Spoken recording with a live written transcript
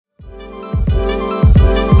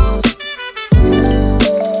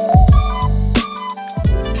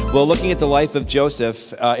Well, looking at the life of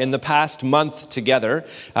Joseph, in the past month together,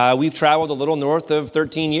 we've traveled a little north of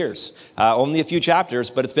 13 years. Only a few chapters,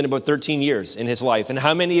 but it's been about 13 years in his life. And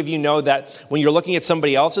how many of you know that when you're looking at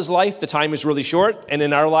somebody else's life, the time is really short, and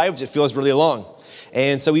in our lives, it feels really long?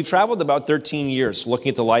 And so we've traveled about 13 years looking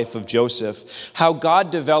at the life of Joseph, how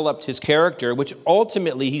God developed his character, which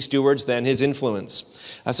ultimately he stewards then his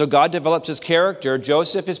influence. So God develops his character.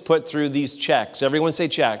 Joseph is put through these checks. Everyone say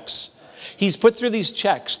checks. He's put through these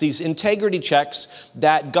checks, these integrity checks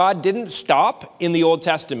that God didn't stop in the Old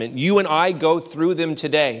Testament. You and I go through them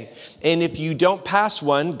today. And if you don't pass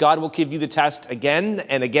one, God will give you the test again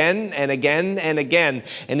and again and again and again.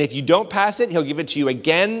 And if you don't pass it, he'll give it to you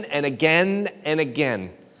again and again and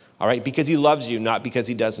again. All right, because he loves you, not because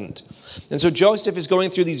he doesn't. And so Joseph is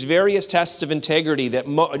going through these various tests of integrity,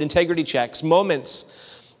 integrity checks, moments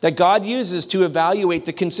that God uses to evaluate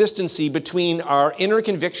the consistency between our inner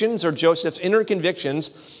convictions, or Joseph's inner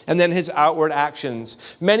convictions, and then his outward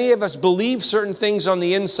actions. Many of us believe certain things on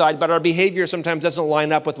the inside, but our behavior sometimes doesn't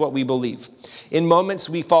line up with what we believe. In moments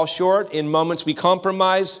we fall short, in moments we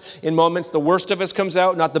compromise, in moments the worst of us comes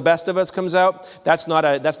out, not the best of us comes out. That's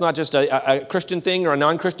not just a Christian thing or a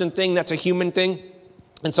non-Christian thing, that's a human thing.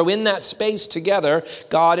 And so in that space together,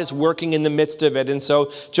 God is working in the midst of it. And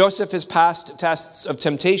so Joseph has passed tests of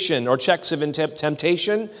temptation, or checks of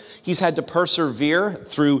temptation. He's had to persevere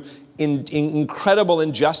through incredible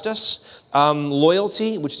injustice,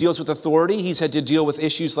 loyalty, which deals with authority. He's had to deal with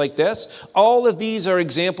issues like this. All of these are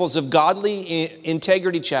examples of godly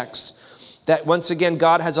integrity checks that once again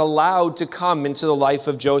God has allowed to come into the life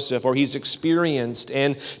of Joseph, or he's experienced.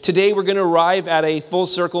 And today we're going to arrive at a full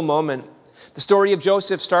circle moment. The story of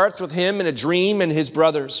Joseph starts with him in a dream and his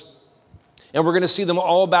brothers. And we're going to see them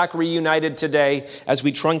all back reunited today as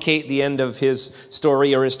we truncate the end of his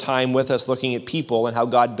story, or his time with us, looking at people and how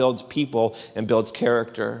God builds people and builds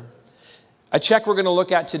character. A check we're going to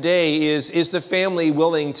look at today is the family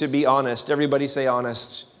willing to be honest? Everybody say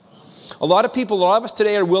honest. A lot of us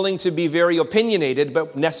today are willing to be very opinionated,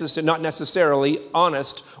 but not necessarily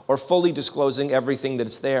honest or fully disclosing everything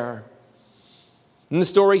that's there. And the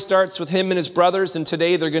story starts with him and his brothers, and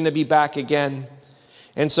today they're going to be back again.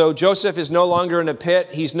 And so Joseph is no longer in a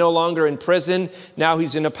pit. He's no longer in prison. Now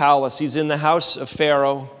he's in a palace. He's in the house of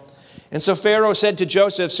Pharaoh. And so Pharaoh said to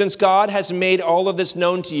Joseph, since God has made all of this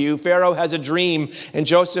known to you, Pharaoh has a dream, and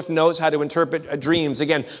Joseph knows how to interpret dreams.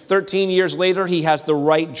 Again, 13 years later, he has the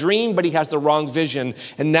right dream, but he has the wrong vision.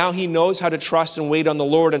 And now he knows how to trust and wait on the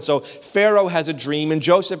Lord. And so Pharaoh has a dream, and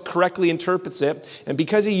Joseph correctly interprets it. And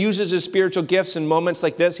because he uses his spiritual gifts in moments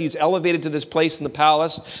like this, he's elevated to this place in the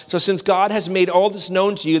palace. So since God has made all this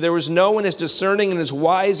known to you, there is no one as discerning and as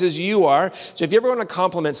wise as you are. So if you ever want to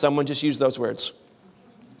compliment someone, just use those words.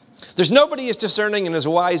 There's nobody as discerning and as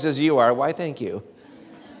wise as you are. Why, thank you.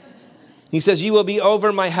 He says, you will be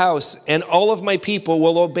over my house, and all of my people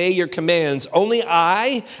will obey your commands. Only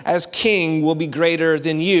I, as king, will be greater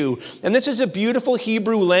than you. And this is a beautiful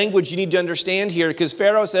Hebrew language you need to understand here, because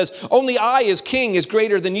Pharaoh says, only I, as king, is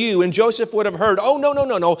greater than you. And Joseph would have heard, oh,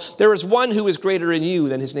 no. There is one who is greater than you,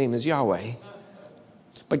 and his name is Yahweh.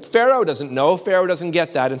 But Pharaoh doesn't know. Pharaoh doesn't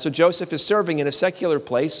get that. And so Joseph is serving in a secular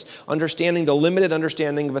place, understanding the limited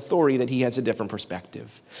understanding of authority, that he has a different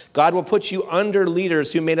perspective. God will put you under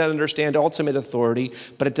leaders who may not understand ultimate authority,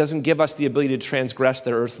 but it doesn't give us the ability to transgress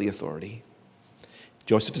their earthly authority.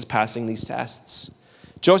 Joseph is passing these tests.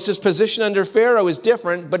 Joseph's position under Pharaoh is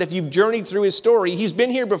different, but if you've journeyed through his story, he's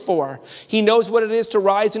been here before. He knows what it is to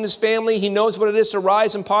rise in his family. He knows what it is to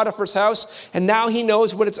rise in Potiphar's house. And now he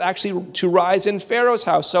knows what it's actually to rise in Pharaoh's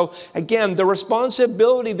house. So again, the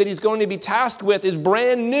responsibility that he's going to be tasked with is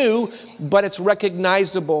brand new, but it's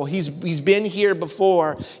recognizable. He's been here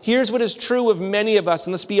before. Here's what is true of many of us,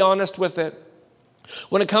 and let's be honest with it.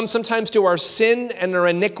 When it comes sometimes to our sin and our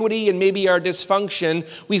iniquity and maybe our dysfunction,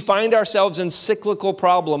 we find ourselves in cyclical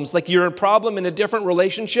problems. Like you're a problem in a different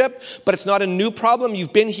relationship, but it's not a new problem.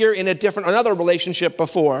 You've been here in another relationship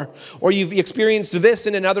before, or you've experienced this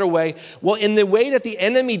in another way. Well, in the way that the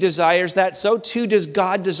enemy desires that, so too does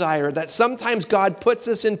God desire that. Sometimes God puts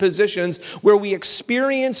us in positions where we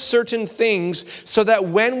experience certain things so that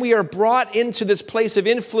when we are brought into this place of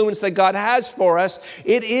influence that God has for us,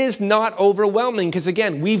 it is not overwhelming. Because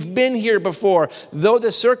again, we've been here before. Though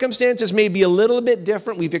the circumstances may be a little bit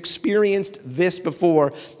different, we've experienced this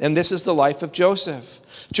before. And this is the life of Joseph.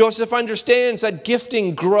 Joseph understands that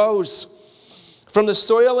gifting grows from the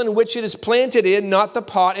soil in which it is planted in, not the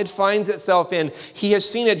pot it finds itself in. He has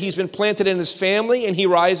seen it. He's been planted in his family and he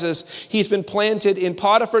rises. He's been planted in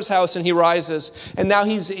Potiphar's house and he rises. And now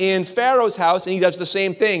he's in Pharaoh's house and he does the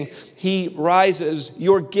same thing. He rises.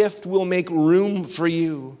 Your gift will make room for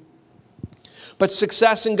you. But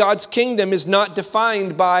success in God's kingdom is not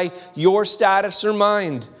defined by your status or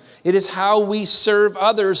mine. It is how we serve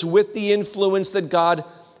others with the influence that God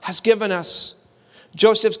has given us.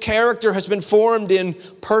 Joseph's character has been formed in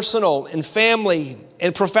personal and family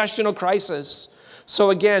and professional crisis. So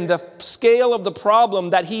again, the scale of the problem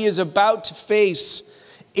that he is about to face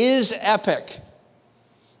is epic.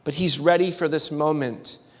 But he's ready for this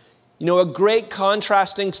moment. You know, a great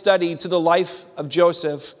contrasting study to the life of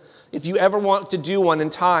Joseph, if you ever want to do one in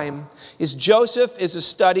time, is Joseph is a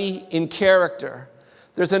study in character.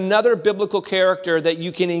 There's another biblical character that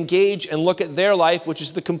you can engage and look at their life, which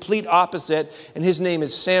is the complete opposite, and his name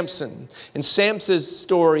is Samson. And Samson's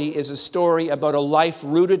story is a story about a life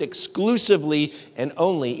rooted exclusively and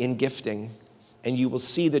only in gifting. And you will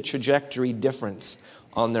see the trajectory difference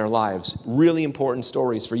on their lives. Really important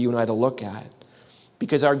stories for you and I to look at.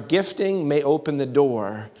 Because our gifting may open the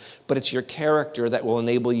door, but it's your character that will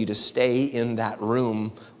enable you to stay in that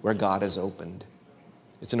room where God has opened.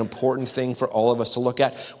 It's an important thing for all of us to look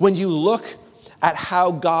at. When you look at how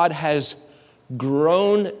God has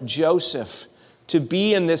grown Joseph to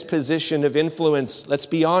be in this position of influence, let's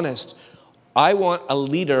be honest, I want a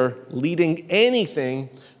leader leading anything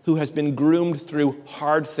who has been groomed through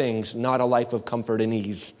hard things, not a life of comfort and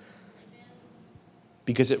ease.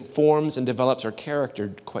 Because it forms and develops our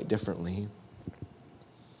character quite differently.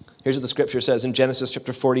 Here's what the scripture says in Genesis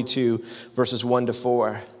chapter 42, verses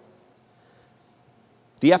 1-4.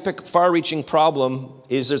 The epic, far-reaching problem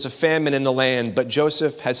is there's a famine in the land, but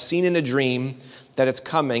Joseph has seen in a dream that it's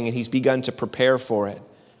coming, and he's begun to prepare for it.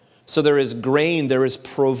 So there is grain, there is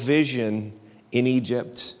provision in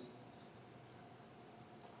Egypt.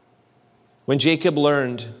 When Jacob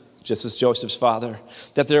learned, just as Joseph's father,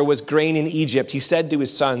 that there was grain in Egypt, he said to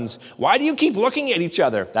his sons, "Why do you keep looking at each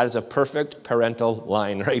other?" That is a perfect parental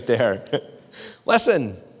line right there.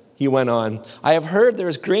 "Listen," he went on, "I have heard there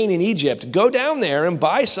is grain in Egypt. Go down there and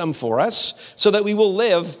buy some for us so that we will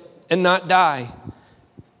live and not die."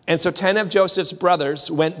 And so 10 of Joseph's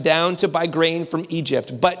brothers went down to buy grain from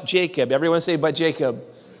Egypt. But Jacob, everyone say, but Jacob.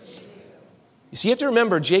 You see, you have to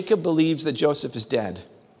remember, Jacob believes that Joseph is dead.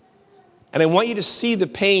 And I want you to see the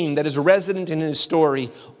pain that is resident in his story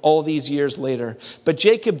all these years later. But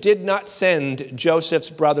Jacob did not send Joseph's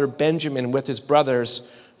brother Benjamin with his brothers,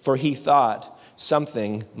 for he thought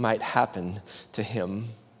something might happen to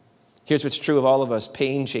him. Here's what's true of all of us.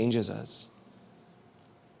 Pain changes us.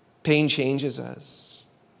 Pain changes us.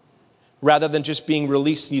 Rather than just being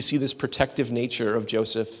released, you see this protective nature of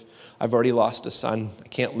Joseph. I've already lost a son. I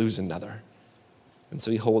can't lose another. And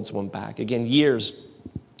so he holds one back. Again, years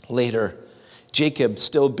later, Jacob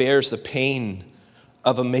still bears the pain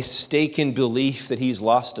of a mistaken belief that he's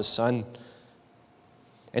lost a son.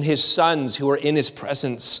 And his sons who are in his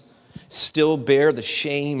presence still bear the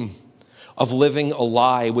shame of living a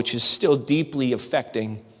lie, which is still deeply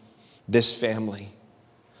affecting this family.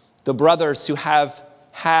 The brothers who have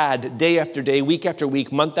had day after day, week after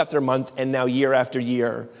week, month after month, and now year after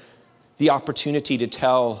year, the opportunity to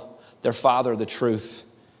tell their father the truth.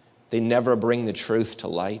 They never bring the truth to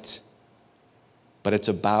light, but it's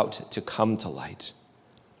about to come to light.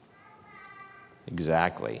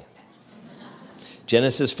 Exactly.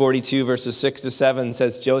 Genesis 42, verses 6-7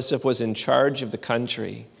 says, Joseph was in charge of the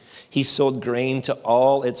country. He sold grain to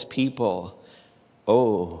all its people.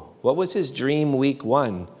 Oh, what was his dream week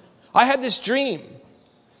 1? I had this dream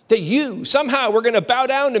that you somehow were going to bow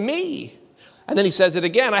down to me. And then he says it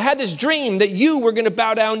again. I had this dream that you were going to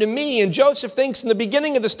bow down to me. And Joseph thinks in the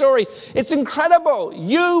beginning of the story, it's incredible.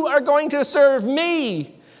 You are going to serve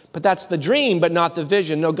me. But that's the dream, but not the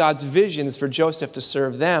vision. No, God's vision is for Joseph to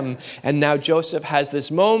serve them. And now Joseph has this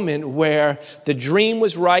moment where the dream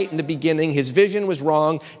was right in the beginning. His vision was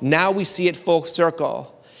wrong. Now we see it full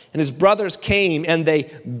circle. And his brothers came and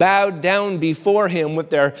they bowed down before him with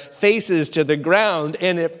their faces to the ground.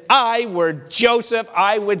 And if I were Joseph,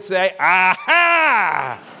 I would say,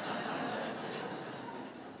 aha!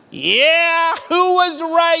 Yeah, who was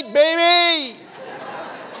right, baby?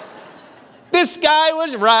 This guy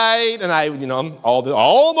was right. And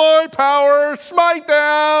all my power, smite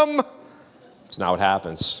them. That's not what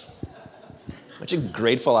happens. Aren't you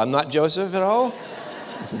grateful I'm not Joseph at all?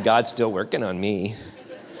 God's still working on me.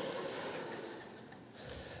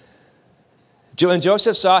 When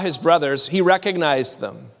Joseph saw his brothers, he recognized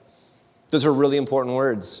them. Those are really important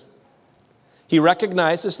words. He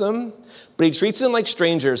recognizes them, but he treats them like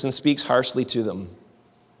strangers and speaks harshly to them.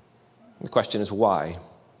 The question is why?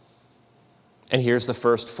 And here's the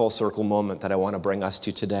first full circle moment that I want to bring us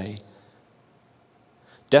to today.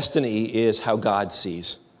 Destiny is how God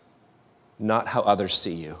sees, not how others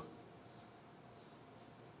see you.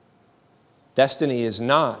 Destiny is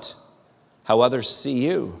not how others see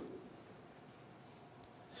you.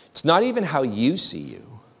 It's not even how you see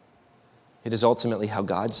you. It is ultimately how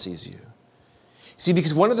God sees you. See,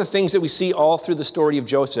 because one of the things that we see all through the story of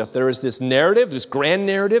Joseph, there is this narrative, this grand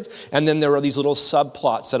narrative, and then there are these little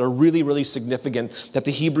subplots that are really, really significant that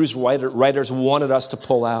the Hebrews writers wanted us to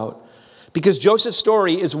pull out. Because Joseph's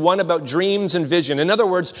story is one about dreams and vision. In other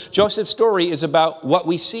words, Joseph's story is about what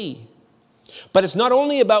we see. But it's not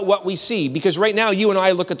only about what we see, because right now you and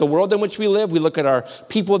I look at the world in which we live, we look at our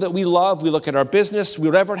people that we love, we look at our business,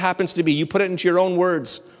 whatever it happens to be, you put it into your own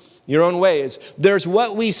words, your own ways. There's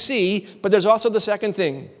what we see, but there's also the second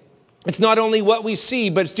thing. It's not only what we see,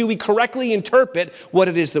 but it's do we correctly interpret what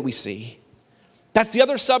it is that we see. That's the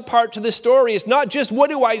other subpart to this story. It's not just what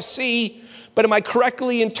do I see, but am I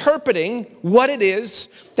correctly interpreting what it is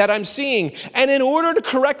that I'm seeing? And in order to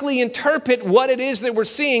correctly interpret what it is that we're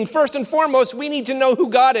seeing, first and foremost, we need to know who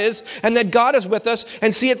God is and that God is with us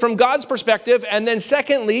and see it from God's perspective. And then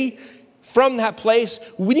secondly, from that place,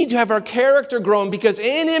 we need to have our character grown, because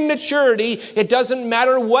in immaturity, it doesn't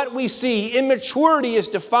matter what we see. Immaturity is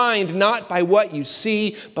defined not by what you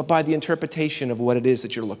see, but by the interpretation of what it is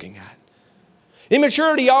that you're looking at.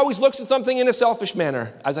 Immaturity always looks at something in a selfish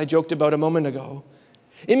manner, as I joked about a moment ago.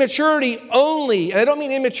 Immaturity only, and I don't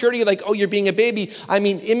mean immaturity like, oh, you're being a baby. I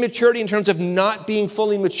mean immaturity in terms of not being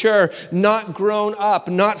fully mature, not grown up,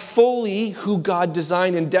 not fully who God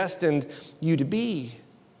designed and destined you to be.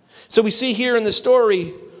 So we see here in the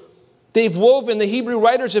story, the Hebrew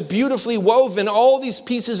writers have beautifully woven all these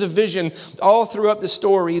pieces of vision all throughout the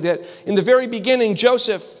story, that in the very beginning,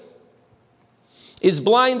 Joseph is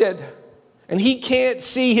blinded. And he can't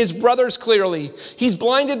see his brothers clearly. He's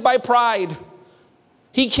blinded by pride.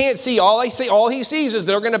 He can't see. All he sees is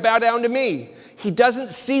they're going to bow down to me. He doesn't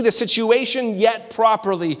see the situation yet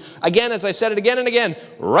properly. Again, as I've said it again and again,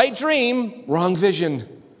 right dream, wrong vision.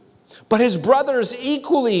 But his brothers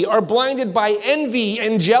equally are blinded by envy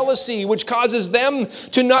and jealousy, which causes them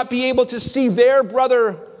to not be able to see their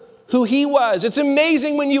brother who he was. It's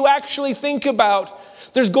amazing when you actually think about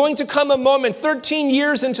there's going to come a moment 13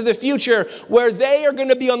 years into the future where they are going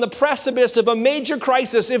to be on the precipice of a major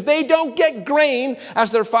crisis. If they don't get grain,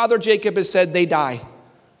 as their father Jacob has said, they die.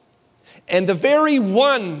 And the very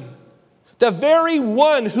one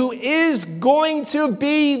who is going to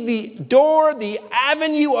be the door, the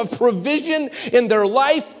avenue of provision in their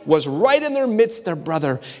life was right in their midst, their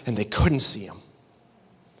brother, and they couldn't see him.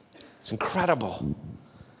 It's incredible.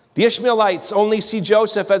 The Ishmaelites only see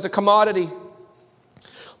Joseph as a commodity.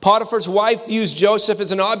 Potiphar's wife views Joseph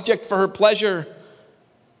as an object for her pleasure.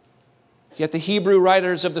 Yet the Hebrew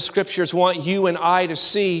writers of the scriptures want you and I to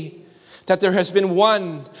see that there has been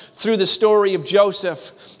one through the story of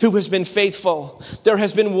Joseph who has been faithful. There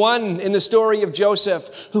has been one in the story of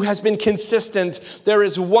Joseph who has been consistent. There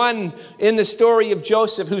is one in the story of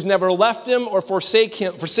Joseph who's never left him or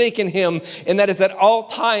forsaken him, and that is at all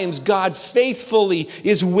times God faithfully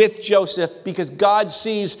is with Joseph, because God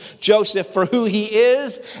sees Joseph for who he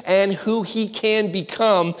is and who he can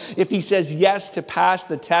become if he says yes to pass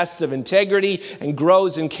the tests of integrity and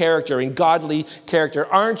grows in character, in godly character.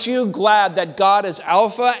 Aren't you glad that God is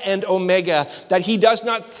Alpha and Omega, that he does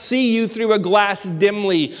not see you through a glass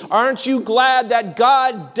dimly? Aren't you glad that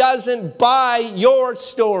God doesn't buy your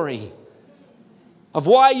story of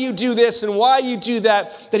why you do this and why you do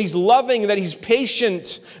that, that he's loving, that he's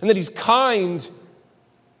patient, and that he's kind,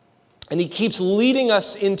 and he keeps leading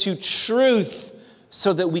us into truth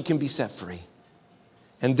so that we can be set free?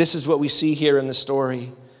 And this is what we see here in the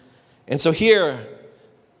story. And so here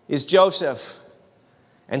is Joseph,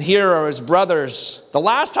 and here are his brothers. The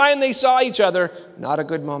last time they saw each other, not a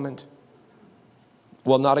good moment.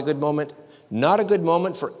 Well, not a good moment. Not a good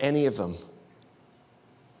moment for any of them.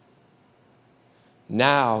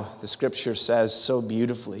 Now, the scripture says so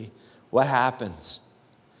beautifully, what happens?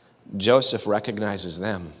 Joseph recognizes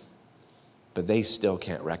them, but they still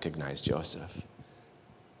can't recognize Joseph.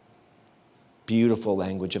 Beautiful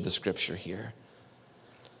language of the scripture here.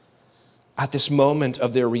 At this moment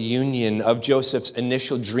of their reunion, of Joseph's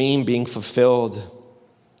initial dream being fulfilled,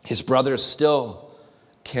 his brothers still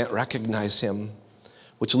can't recognize him,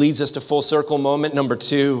 which leads us to full circle moment number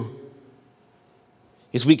 2,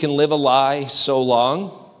 is we can live a lie so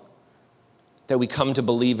long that we come to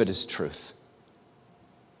believe it is truth.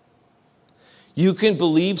 You can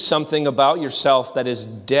believe something about yourself that is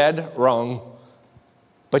dead wrong,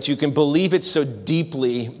 but you can believe it so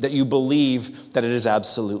deeply that you believe that it is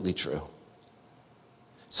absolutely true.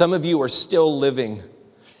 Some of you are still living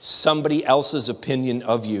somebody else's opinion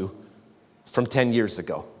of you from 10 years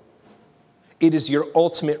ago. It is your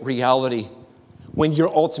ultimate reality. when your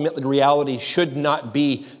ultimate reality should not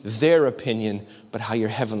be their opinion, but how your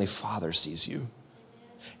Heavenly Father sees you.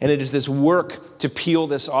 And it is this work to peel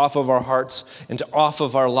this off of our hearts and to off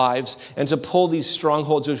of our lives and to pull these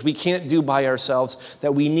strongholds, which we can't do by ourselves,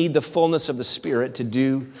 that we need the fullness of the Spirit to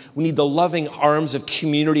do. We need the loving arms of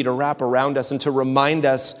community to wrap around us and to remind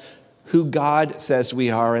us who God says we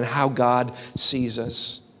are and how God sees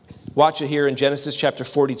us. Watch it here in Genesis chapter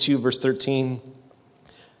 42, verse 13.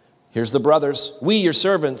 Here's the brothers. We, your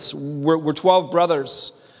servants, we're 12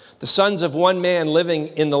 brothers, the sons of one man living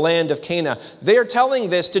in the land of Canaan. They are telling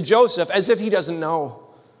this to Joseph as if he doesn't know.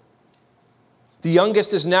 The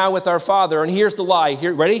youngest is now with our father, and here's the lie.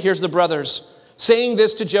 Here, ready? Here's the brothers saying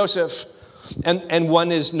this to Joseph, and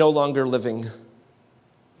one is no longer living.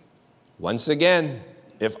 Once again,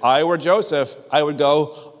 if I were Joseph, I would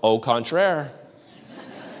go, au contraire.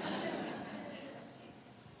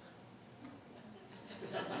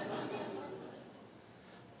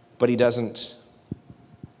 But he doesn't.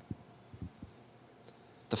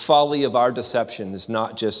 The folly of our deception is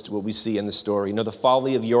not just what we see in the story. No, the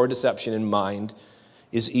folly of your deception in mind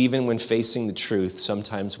is even when facing the truth,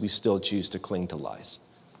 sometimes we still choose to cling to lies.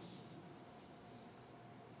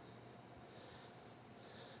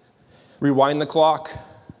 Rewind the clock,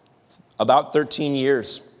 about 13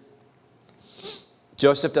 years.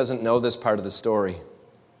 Joseph doesn't know this part of the story.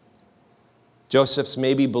 Joseph's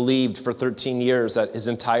maybe believed for 13 years that his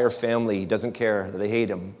entire family doesn't care, that they hate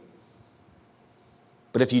him.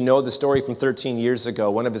 But if you know the story from 13 years ago,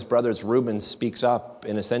 one of his brothers, Reuben, speaks up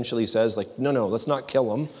and essentially says, no, let's not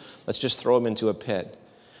kill him. Let's just throw him into a pit.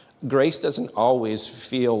 Grace doesn't always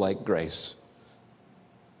feel like grace.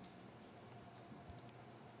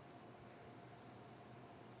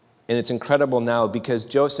 And it's incredible now because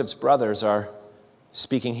Joseph's brothers are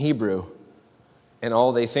speaking Hebrew. And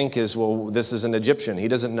all they think is, well, this is an Egyptian. He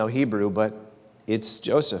doesn't know Hebrew, but it's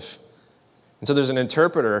Joseph. And so there's an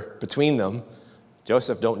interpreter between them.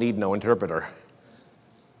 Joseph don't need no interpreter.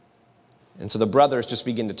 And so the brothers just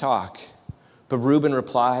begin to talk. But Reuben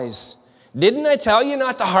replies, didn't I tell you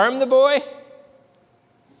not to harm the boy?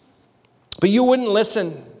 But you wouldn't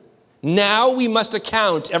listen. Now we must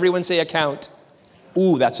account. Everyone say account.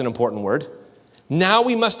 Ooh, that's an important word. Now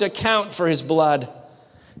we must account for his blood.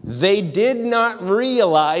 They did not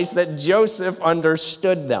realize that Joseph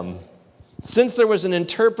understood them, since there was an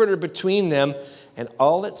interpreter between them, and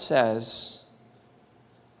all it says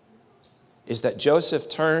is that Joseph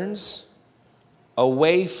turns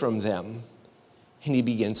away from them and he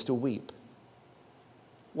begins to weep.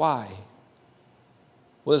 Why?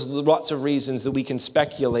 Well, there's lots of reasons that we can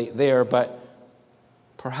speculate there, but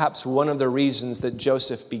perhaps one of the reasons that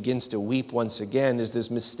Joseph begins to weep once again is this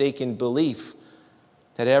mistaken belief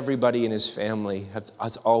that everybody in his family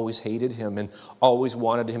has always hated him and always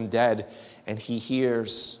wanted him dead, and he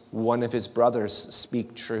hears one of his brothers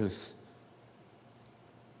speak truth.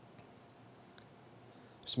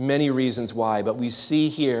 There's many reasons why, but we see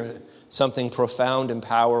here something profound and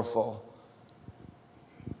powerful.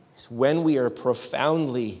 It's when we are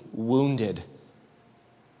profoundly wounded,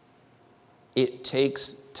 it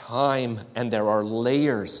takes time, and there are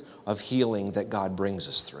layers of healing that God brings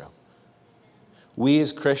us through. We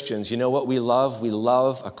as Christians, you know what we love? We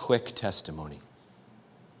love a quick testimony.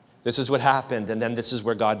 This is what happened, and then this is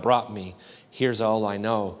where God brought me. Here's all I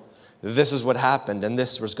know. This is what happened, and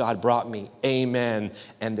this was God brought me. Amen.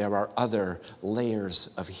 And there are other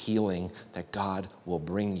layers of healing that God will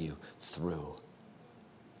bring you through.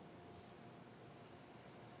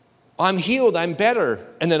 I'm healed, I'm better.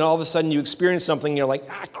 And then all of a sudden you experience something, and you're like,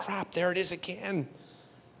 crap, there it is again.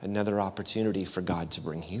 Another opportunity for God to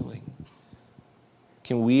bring healing.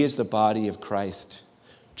 Can we as the body of Christ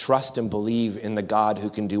trust and believe in the God who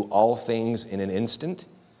can do all things in an instant?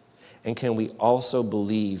 And can we also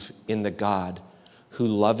believe in the God who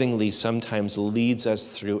lovingly sometimes leads us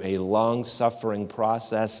through a long-suffering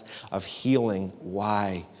process of healing?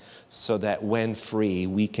 Why? So that when free,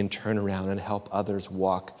 we can turn around and help others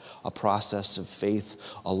walk a process of faith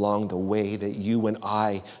along the way that you and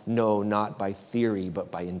I know not by theory,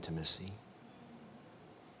 but by intimacy.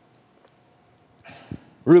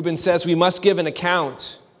 Reuben says we must give an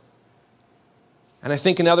account. And I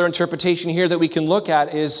think another interpretation here that we can look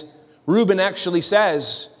at is Reuben actually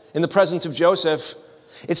says in the presence of Joseph,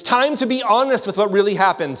 it's time to be honest with what really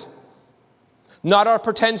happened. Not our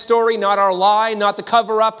pretend story, not our lie, not the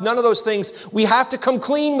cover up, none of those things. We have to come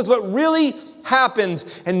clean with what really happened.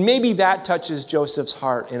 And maybe that touches Joseph's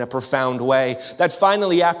heart in a profound way. That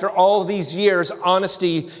finally, after all these years,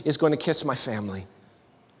 honesty is going to kiss my family.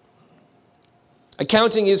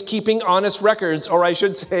 Accounting is keeping honest records, or I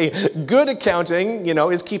should say good accounting,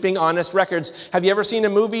 is keeping honest records. Have you ever seen a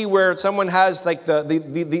movie where someone has like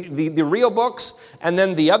the real books and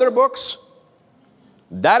then the other books?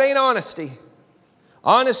 That ain't honesty.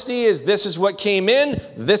 Honesty is this is what came in,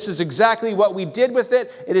 this is exactly what we did with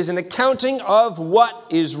it. It is an accounting of what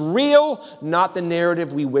is real, not the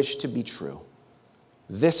narrative we wish to be true.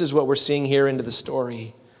 This is what we're seeing here into the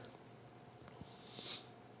story.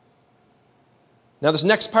 Now, this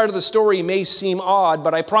next part of the story may seem odd,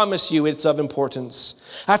 but I promise you it's of importance.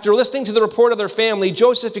 After listening to the report of their family,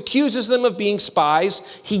 Joseph accuses them of being spies.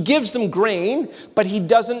 He gives them grain, but he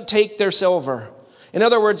doesn't take their silver. In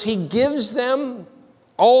other words, he gives them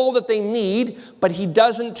all that they need, but he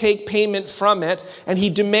doesn't take payment from it, and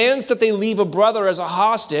he demands that they leave a brother as a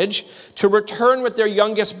hostage to return with their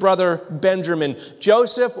youngest brother, Benjamin.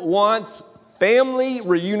 Joseph wants family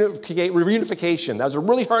reunification. That was a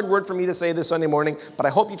really hard word for me to say this Sunday morning, but I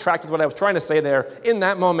hope you tracked with what I was trying to say there in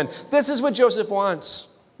that moment. This is what Joseph wants.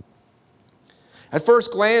 At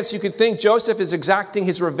first glance, you could think Joseph is exacting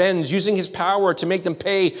his revenge, using his power to make them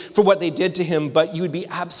pay for what they did to him, but you would be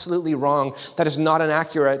absolutely wrong. That is not an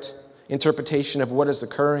accurate interpretation of what is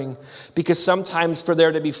occurring, because sometimes for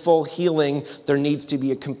there to be full healing, there needs to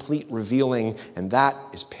be a complete revealing, and that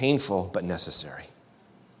is painful but necessary.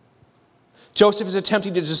 Joseph is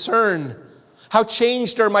attempting to discern, how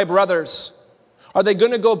changed are my brothers? Are they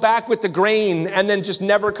going to go back with the grain and then just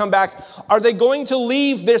never come back? Are they going to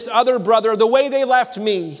leave this other brother the way they left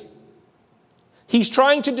me? He's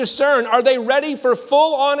trying to discern, are they ready for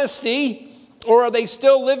full honesty, or are they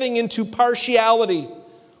still living into partiality?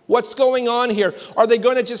 What's going on here? Are they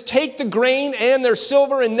going to just take the grain and their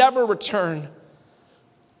silver and never return?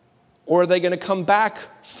 Or are they going to come back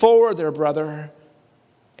for their brother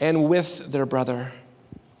and with their brother?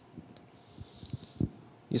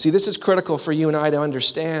 You see, this is critical for you and I to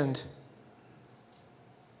understand.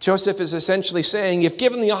 Joseph is essentially saying, if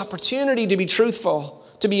given the opportunity to be truthful,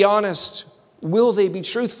 to be honest, will they be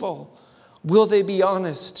truthful? Will they be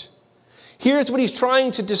honest? Here's what he's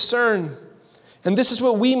trying to discern, and this is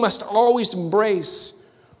what we must always embrace.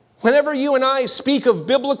 Whenever you and I speak of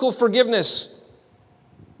biblical forgiveness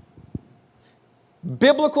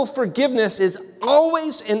is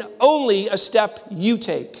always and only a step you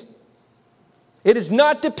take. It is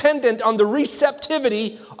not dependent on the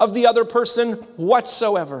receptivity of the other person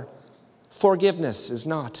whatsoever. Forgiveness is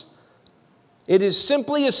not. It is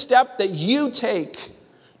simply a step that you take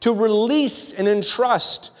to release and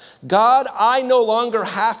entrust. God, I no longer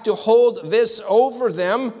have to hold this over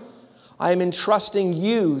them. I am entrusting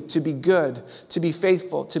you to be good, to be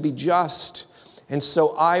faithful, to be just. And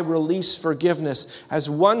so I release forgiveness. As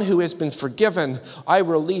one who has been forgiven, I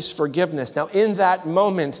release forgiveness. Now, in that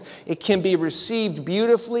moment, it can be received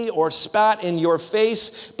beautifully or spat in your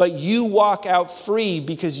face, but you walk out free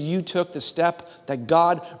because you took the step that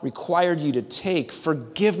God required you to take.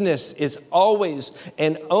 Forgiveness is always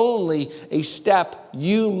and only a step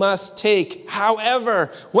you must take.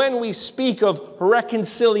 However, when we speak of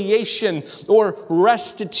reconciliation or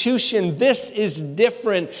restitution, this is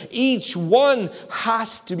different. Each one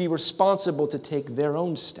has to be responsible to take their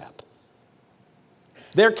own step.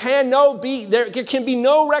 There can be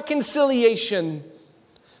no reconciliation.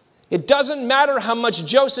 It doesn't matter how much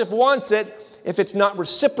Joseph wants it if it's not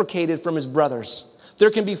reciprocated from his brothers. There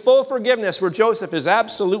can be full forgiveness where Joseph is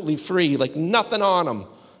absolutely free, like nothing on him.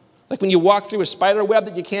 Like when you walk through a spider web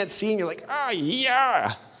that you can't see and you're like,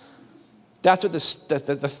 yeah. That's what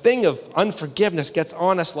the thing of unforgiveness gets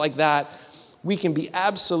on us like that. We can be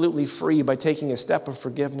absolutely free by taking a step of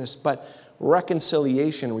forgiveness, but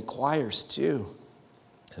reconciliation requires two.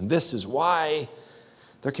 And this is why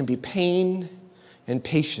there can be pain and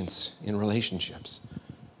patience in relationships.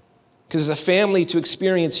 Because as a family to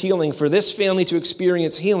experience healing, for this family to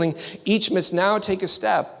experience healing, each must now take a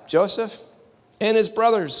step. Joseph and his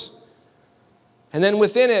brothers. And then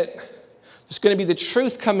within it, there's going to be the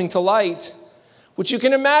truth coming to light, which you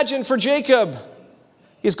can imagine for Jacob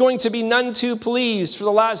is going to be none too pleased for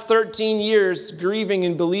the last 13 years, grieving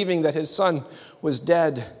and believing that his son was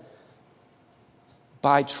dead,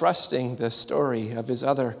 by trusting the story of his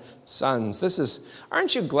other sons.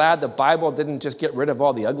 Aren't you glad the Bible didn't just get rid of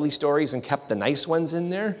all the ugly stories and kept the nice ones in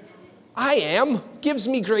there? I am. Gives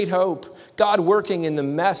me great hope. God working in the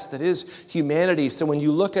mess that is humanity. So when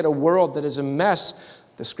you look at a world that is a mess,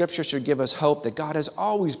 the scripture should give us hope that God has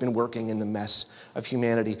always been working in the mess of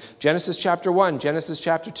humanity. Genesis chapter 1, Genesis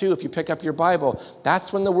chapter 2, if you pick up your Bible,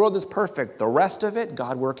 that's when the world is perfect. The rest of it,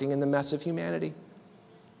 God working in the mess of humanity.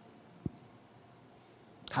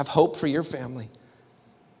 Have hope for your family.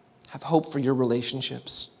 Have hope for your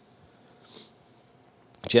relationships.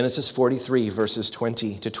 Genesis 43, verses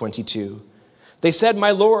 20 to 22. They said,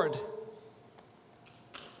 "My Lord,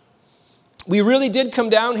 we really did come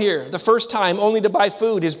down here the first time only to buy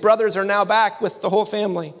food. His brothers are now back with the whole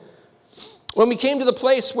family. When we came to the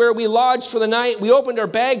place where we lodged for the night, we opened our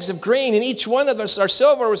bags of grain, and each one of us, our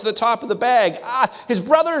silver was at the top of the bag." His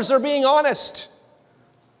brothers are being honest.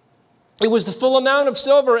 "It was the full amount of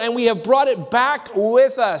silver, and we have brought it back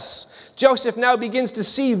with us." Joseph now begins to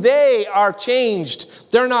see they are changed.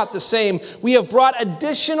 They're not the same. "We have brought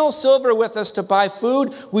additional silver with us to buy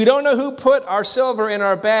food. We don't know who put our silver in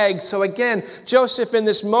our bags." So again, Joseph in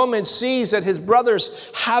this moment sees that his brothers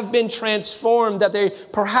have been transformed, that they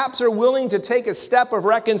perhaps are willing to take a step of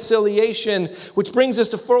reconciliation, which brings us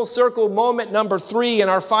to full circle moment number 3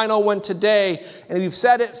 and our final one today. And we've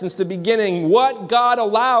said it since the beginning. What God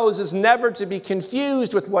allows is never to be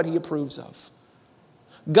confused with what he approves of.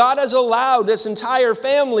 God has allowed this entire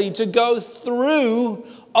family to go through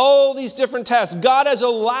all these different tests. God has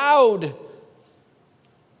allowed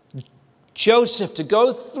Joseph to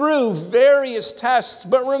go through various tests.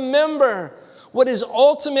 But remember, what his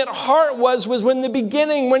ultimate heart was when the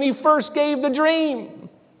beginning, when he first gave the dream.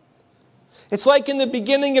 It's like in the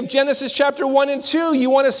beginning of Genesis chapter 1 and 2, you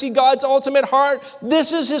want to see God's ultimate heart.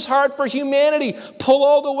 This is his heart for humanity. Pull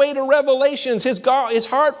all the way to Revelations. His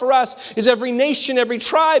heart for us is every nation, every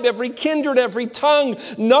tribe, every kindred, every tongue,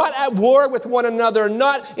 not at war with one another,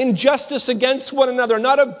 not injustice against one another,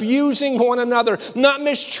 not abusing one another, not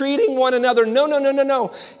mistreating one another.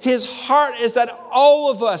 No. His heart is that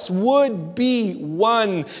all of us would be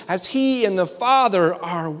one as he and the Father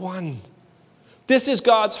are one. This is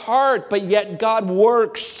God's heart, but yet God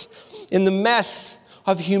works in the mess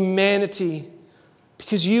of humanity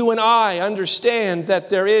because you and I understand that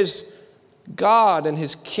there is God and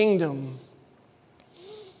his kingdom,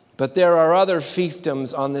 but there are other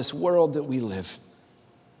fiefdoms on this world that we live.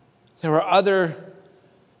 There are other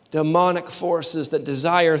demonic forces that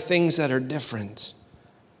desire things that are different.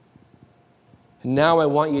 And now I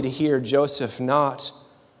want you to hear Joseph not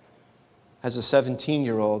as a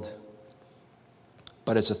 17-year-old,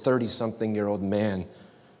 but as a 30-something-year-old man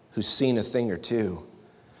who's seen a thing or two,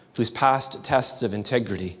 who's passed tests of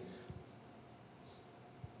integrity.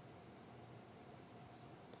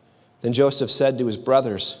 Then Joseph said to his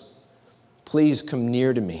brothers, "Please come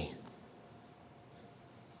near to me."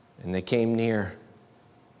 And they came near.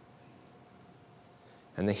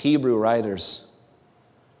 And the Hebrew writers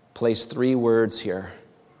place 3 words here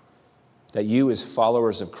that you as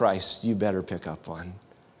followers of Christ, you better pick up on.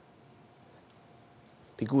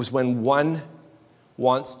 Because when one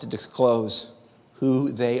wants to disclose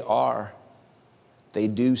who they are, they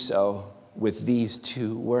do so with these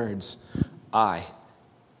 2 words, "I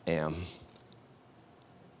am."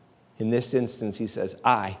 In this instance, he says,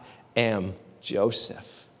 "I am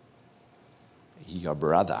Joseph, your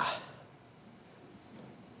brother."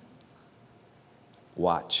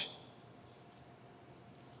 Watch.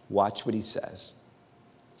 Watch what he says.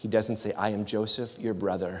 He doesn't say, "I am Joseph, your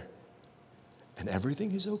brother, and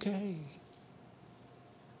everything is okay."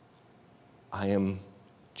 "I am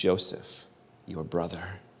Joseph, your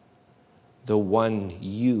brother, the one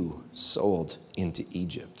you sold into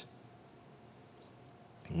Egypt.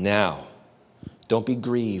 Now, don't be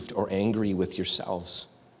grieved or angry with yourselves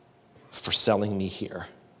for selling me here,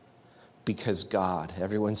 because God,"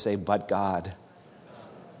 everyone say, "but God.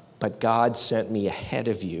 But God sent me ahead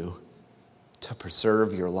of you to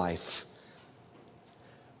preserve your life.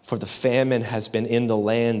 For the famine has been in the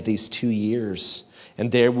land these 2 years,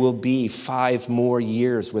 and there will be 5 more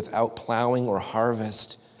years without plowing or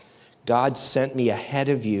harvest. God sent me ahead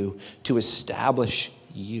of you to establish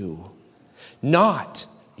you. Not,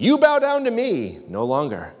 you bow down to me, no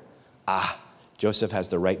longer." Joseph has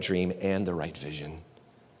the right dream and the right vision.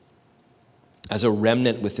 "As a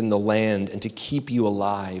remnant within the land, and to keep you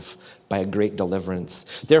alive by a great deliverance.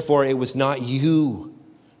 Therefore, it was not you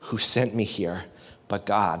who sent me here, but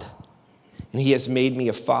God. And he has made me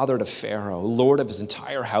a father to Pharaoh, lord of his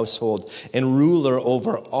entire household, and ruler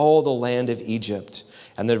over all the land of Egypt."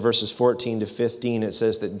 And then verses 14 to 15, it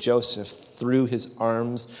says that Joseph threw his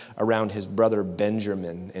arms around his brother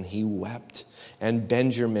Benjamin, and he wept. And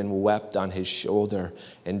Benjamin wept on his shoulder.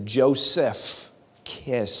 And Joseph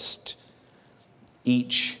kissed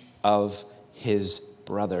each of his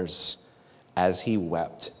brothers as he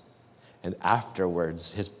wept. And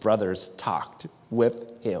afterwards, his brothers talked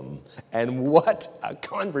with him. And what a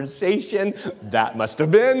conversation that must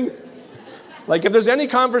have been. Like, if there's any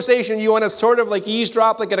conversation you want to sort of like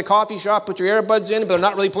eavesdrop, like at a coffee shop, put your earbuds in, but they're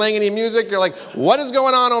not really playing any music, you're like, what is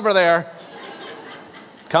going on over there?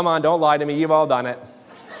 Come on, don't lie to me. You've all done it.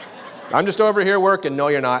 I'm just over here working. No,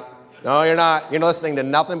 you're not. No, you're not. You're listening to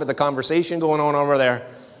nothing but the conversation going on over there.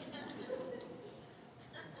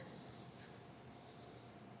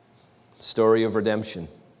 Story of redemption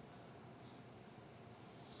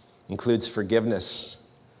includes forgiveness,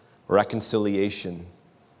 reconciliation,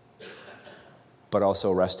 but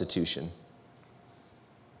also restitution.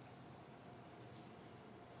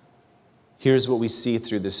 Here's what we see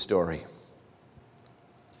through this story.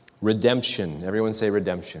 Redemption. Everyone say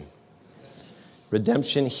redemption.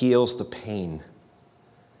 Redemption heals the pain,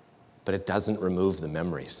 but it doesn't remove the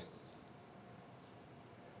memories.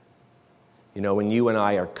 You know, when you and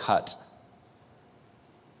I are cut,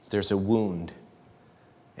 there's a wound.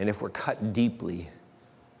 And if we're cut deeply,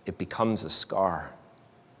 it becomes a scar,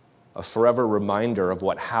 a forever reminder of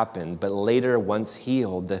what happened. But later, once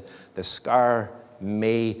healed, the scar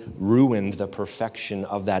may ruin the perfection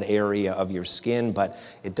of that area of your skin, but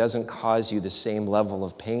it doesn't cause you the same level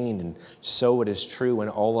of pain. And so it is true in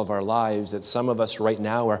all of our lives that some of us right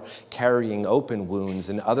now are carrying open wounds,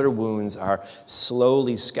 and other wounds are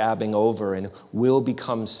slowly scabbing over and will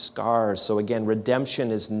become scars. So again,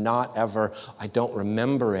 redemption is not ever, I don't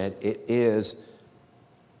remember it. It is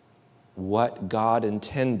what God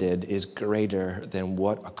intended is greater than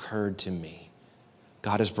what occurred to me.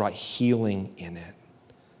 God has brought healing in it.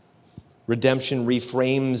 Redemption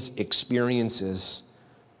reframes experiences,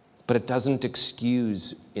 but it doesn't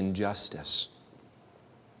excuse injustice.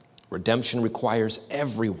 Redemption requires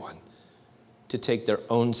everyone to take their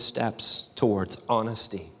own steps towards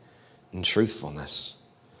honesty and truthfulness.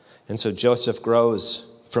 And so Joseph grows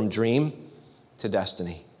from dream to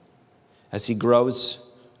destiny as he grows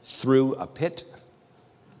through a pit,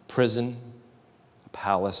 prison, a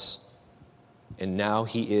palace, and now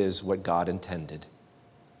he is what God intended.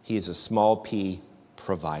 He is a small p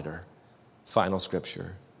provider. Final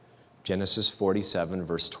scripture, Genesis 47,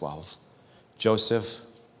 verse 12. Joseph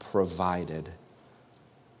provided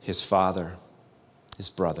his father, his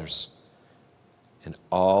brothers, and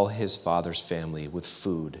all his father's family with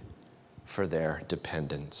food for their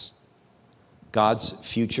dependents. God's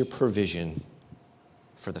future provision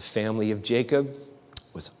for the family of Jacob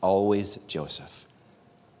was always Joseph.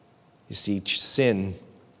 You see, sin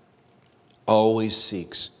always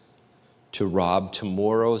seeks to rob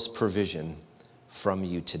tomorrow's provision from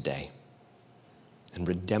you today. And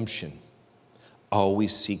redemption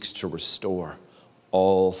always seeks to restore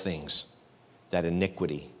all things that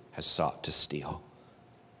iniquity has sought to steal.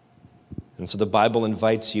 And so the Bible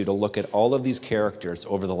invites you to look at all of these characters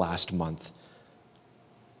over the last month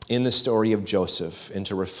in the story of Joseph and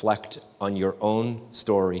to reflect on your own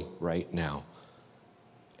story right now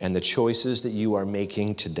and the choices that you are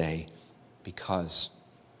making today, because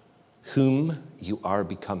whom you are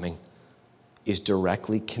becoming is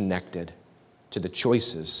directly connected to the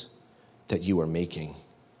choices that you are making.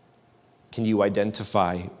 Can you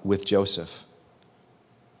identify with Joseph?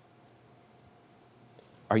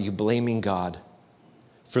 Are you blaming God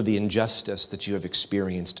for the injustice that you have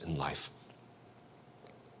experienced in life?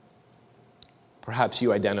 Perhaps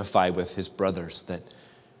you identify with his brothers, that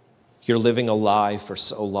you're living a lie for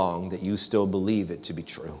so long that you still believe it to be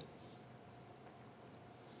true.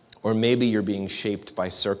 Or maybe you're being shaped by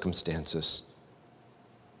circumstances.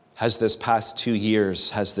 Has this past 2 years,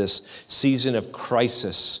 has this season of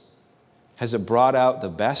crisis, has it brought out the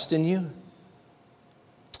best in you?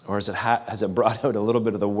 Or has it brought out a little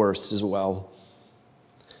bit of the worst as well?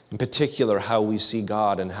 In particular, how we see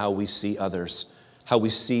God and how we see others, how we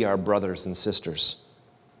see our brothers and sisters.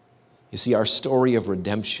 You see, our story of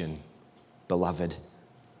redemption, beloved,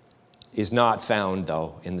 is not found,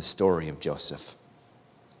 though, in the story of Joseph.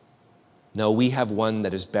 No, we have one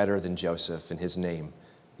that is better than Joseph, and his name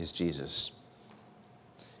is Jesus.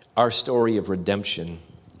 Our story of redemption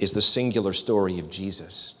is the singular story of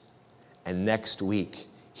Jesus. And next week,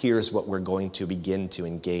 here's what we're going to begin to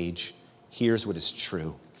engage. Here's what is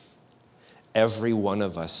true. Every one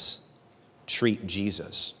of us treat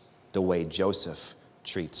Jesus the way Joseph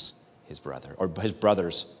treats his brother, or his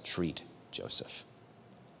brothers treat Joseph.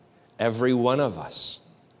 Every one of us,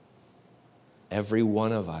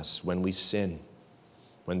 when we sin,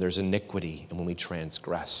 when there's iniquity, and when we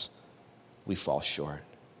transgress, we fall short.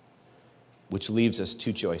 Which leaves us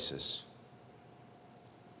two choices.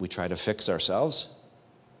 We try to fix ourselves,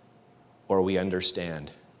 or we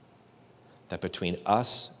understand that between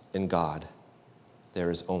us and God, there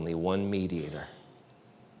is only one mediator,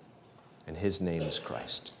 and his name is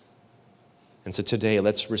Christ. And so today,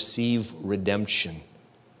 let's receive redemption,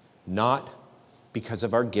 not because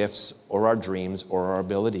of our gifts or our dreams or our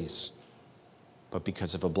abilities, but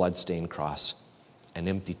because of a bloodstained cross, an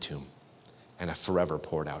empty tomb, and a forever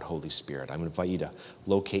poured out Holy Spirit. I'm going to invite you to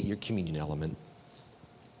locate your communion element.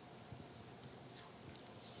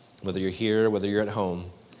 Whether you're here, whether you're at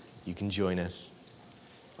home, you can join us.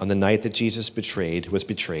 On the night that Jesus was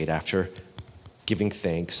betrayed, after giving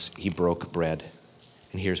thanks, he broke bread.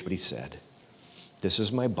 And here's what he said. This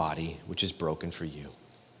is my body, which is broken for you.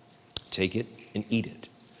 Take it and eat it.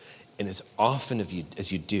 And as often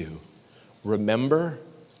as you do, remember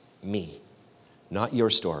me, not your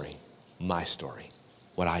story, my story,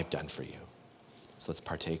 what I've done for you. So let's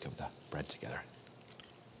partake of the bread together.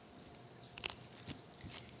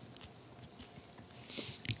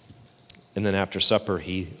 And then after supper,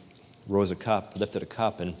 he lifted a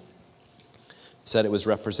cup, and said it was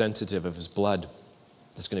representative of his blood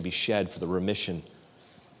that's going to be shed for the remission,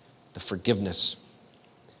 the forgiveness,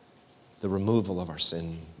 the removal of our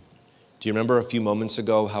sin. Do you remember a few moments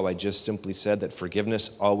ago how I just simply said that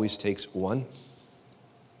forgiveness always takes one?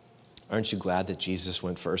 Aren't you glad that Jesus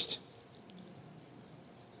went first?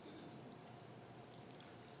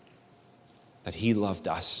 That he loved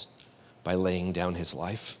us by laying down his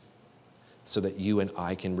life so that you and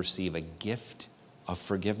I can receive a gift of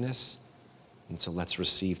forgiveness. And so let's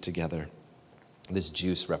receive together this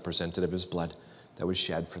juice representative of his blood that was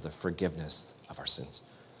shed for the forgiveness of our sins.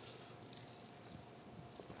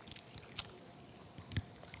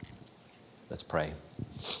 Let's pray.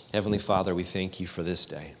 Heavenly Father, we thank you for this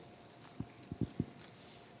day.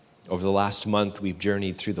 Over the last month, we've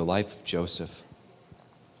journeyed through the life of Joseph.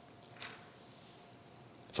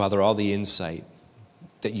 Father, all the insight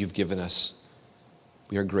that you've given us,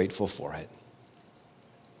 we are grateful for it.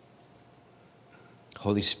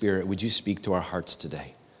 Holy Spirit, would you speak to our hearts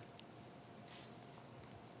today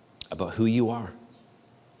about who you are,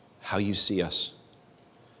 how you see us,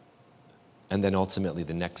 and then ultimately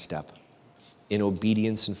the next step in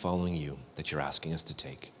obedience and following you that you're asking us to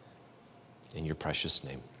take. In your precious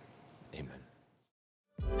name, amen.